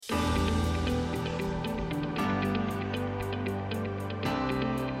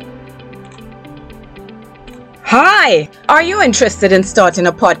Hi! Are you interested in starting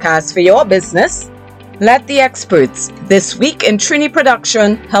a podcast for your business? Let the experts this week in Trini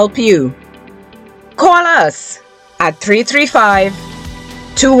Production help you. Call us at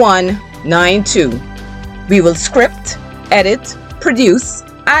 335-2192. We will script, edit, produce,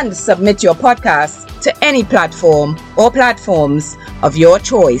 and submit your podcast to any platform or platforms of your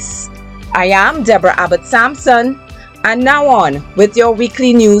choice. I am Deborah Abbott Sampson, and now on with your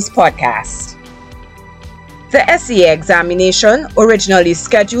weekly news podcast. The SEA examination, originally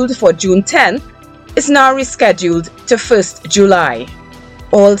scheduled for June 10th, is now rescheduled to 1st July.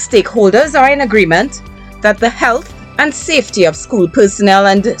 All stakeholders are in agreement that the health and safety of school personnel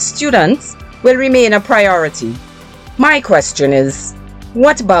and students will remain a priority. My question is,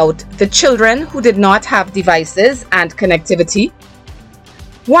 what about the children who did not have devices and connectivity?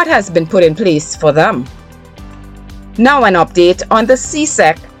 What has been put in place for them? Now an update on the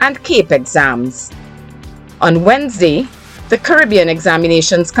CSEC and CAPE exams. On Wednesday, the Caribbean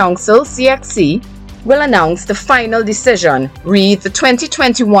Examinations Council, CXC, will announce the final decision re the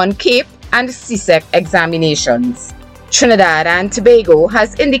 2021 CAPE and CSEC examinations. Trinidad and Tobago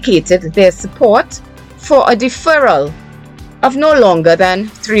has indicated their support for a deferral of no longer than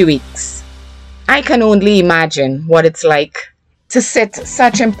 3 weeks. I can only imagine what it's like to sit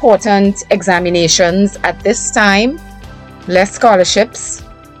such important examinations at this time. Less scholarships,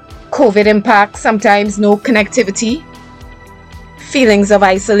 COVID impact, sometimes no connectivity, feelings of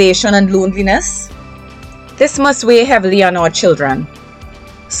isolation and loneliness. This must weigh heavily on our children.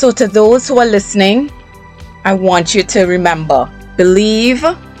 So to those who are listening, I want you to remember, believe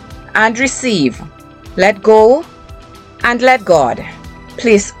and receive. Let go and let God.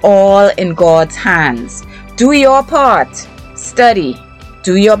 Place all in God's hands. Do your part. Study.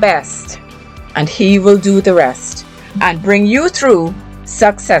 Do your best. And He will do the rest and bring you through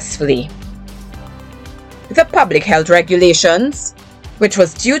successfully. The public health regulations, which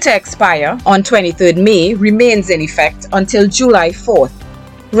was due to expire on 23rd May, remains in effect until July 4th.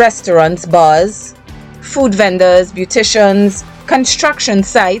 Restaurants, bars, food vendors, beauticians, construction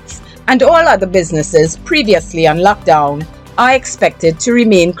sites, and all other businesses previously on lockdown are expected to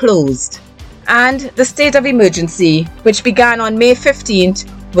remain closed. And the state of emergency, which began on May 15th,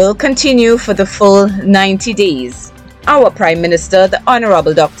 will continue for the full 90 days. Our Prime Minister, the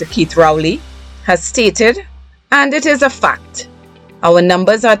Honorable Dr. Keith Rowley, has stated, and it is a fact, our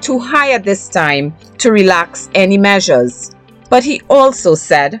numbers are too high at this time to relax any measures. But he also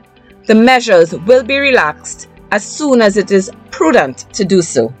said the measures will be relaxed as soon as it is prudent to do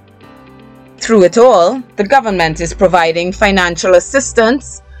so. Through it all, the government is providing financial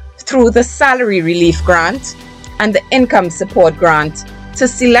assistance through the Salary Relief Grant and the Income Support Grant to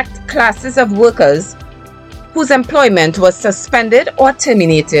select classes of workers whose employment was suspended or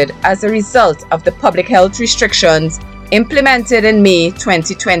terminated as a result of the public health restrictions implemented in May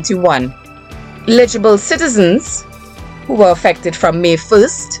 2021. Eligible citizens who were affected from May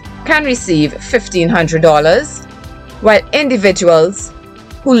 1st can receive $1,500, while individuals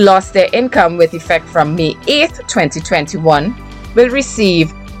who lost their income with effect from May 8th, 2021 will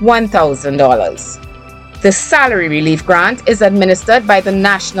receive $1,000. The Salary Relief Grant is administered by the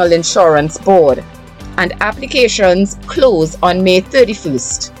National Insurance Board, and applications close on May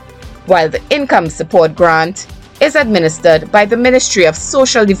 31st, while the Income Support Grant is administered by the Ministry of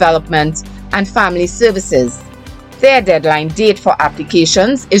Social Development and Family Services. Their deadline date for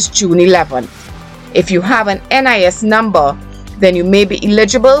applications is June 11th. If you have an NIS number, then you may be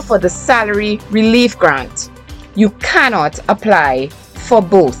eligible for the Salary Relief Grant. You cannot apply for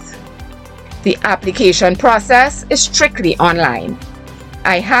both. The application process is strictly online.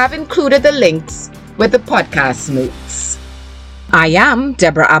 I have included the links with the podcast notes. I am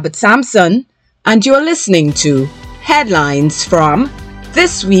Deborah Abbott Sampson, and you're listening to Headlines from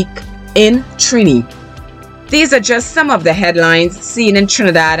This Week in Trini. These are just some of the headlines seen in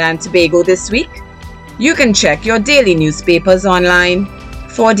Trinidad and Tobago this week. You can check your daily newspapers online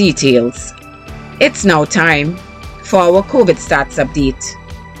for details. It's now time for our COVID stats update.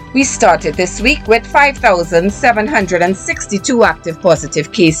 We started this week with 5,762 active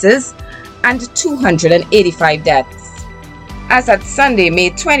positive cases and 285 deaths. As at Sunday,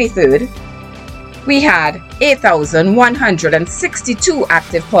 May 23rd, we had 8,162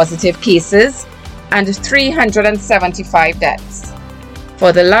 active positive cases and 375 deaths.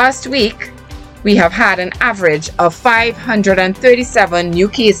 For the last week, we have had an average of 537 new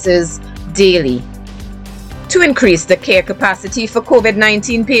cases daily. To increase the care capacity for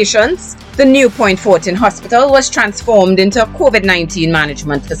COVID-19 patients, the new Point Fortin Hospital was transformed into a COVID-19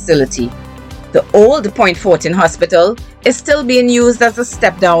 management facility. The old Point Fortin Hospital is still being used as a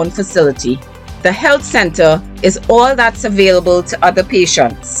step-down facility. The health center is all that's available to other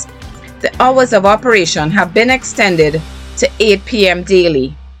patients. The hours of operation have been extended to 8 p.m.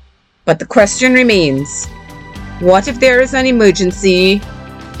 daily. But the question remains, what if there is an emergency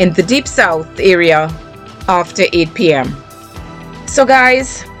in the Deep South area after 8 p.m.? So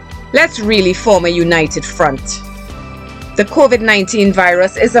guys, let's really form a united front. The COVID-19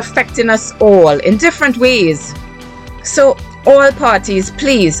 virus is affecting us all in different ways. So all parties,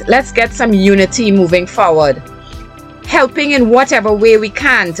 please, let's get some unity moving forward, helping in whatever way we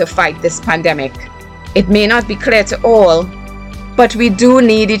can to fight this pandemic. It may not be clear to all, but we do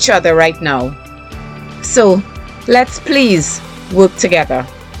need each other right now. So let's please work together.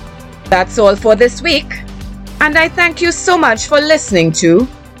 That's all for this week, and I thank you so much for listening to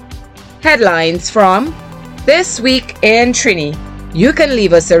Headlines from This Week in Trini. You can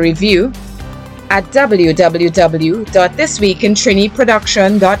leave us a review at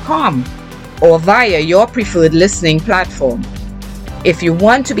www.thisweekintriniproduction.com or via your preferred listening platform. If you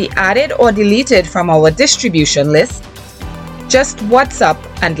want to be added or deleted from our distribution list, just WhatsApp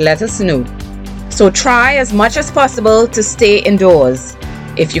and let us know. So try as much as possible to stay indoors.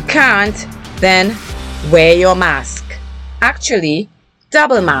 If you can't, then wear your mask. Actually,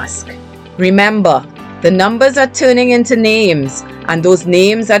 double mask. Remember, the numbers are turning into names, and those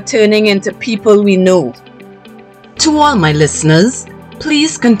names are turning into people we know. To all my listeners,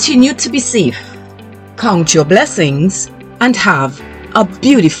 please continue to be safe. Count your blessings and have a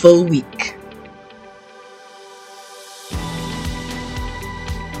beautiful week.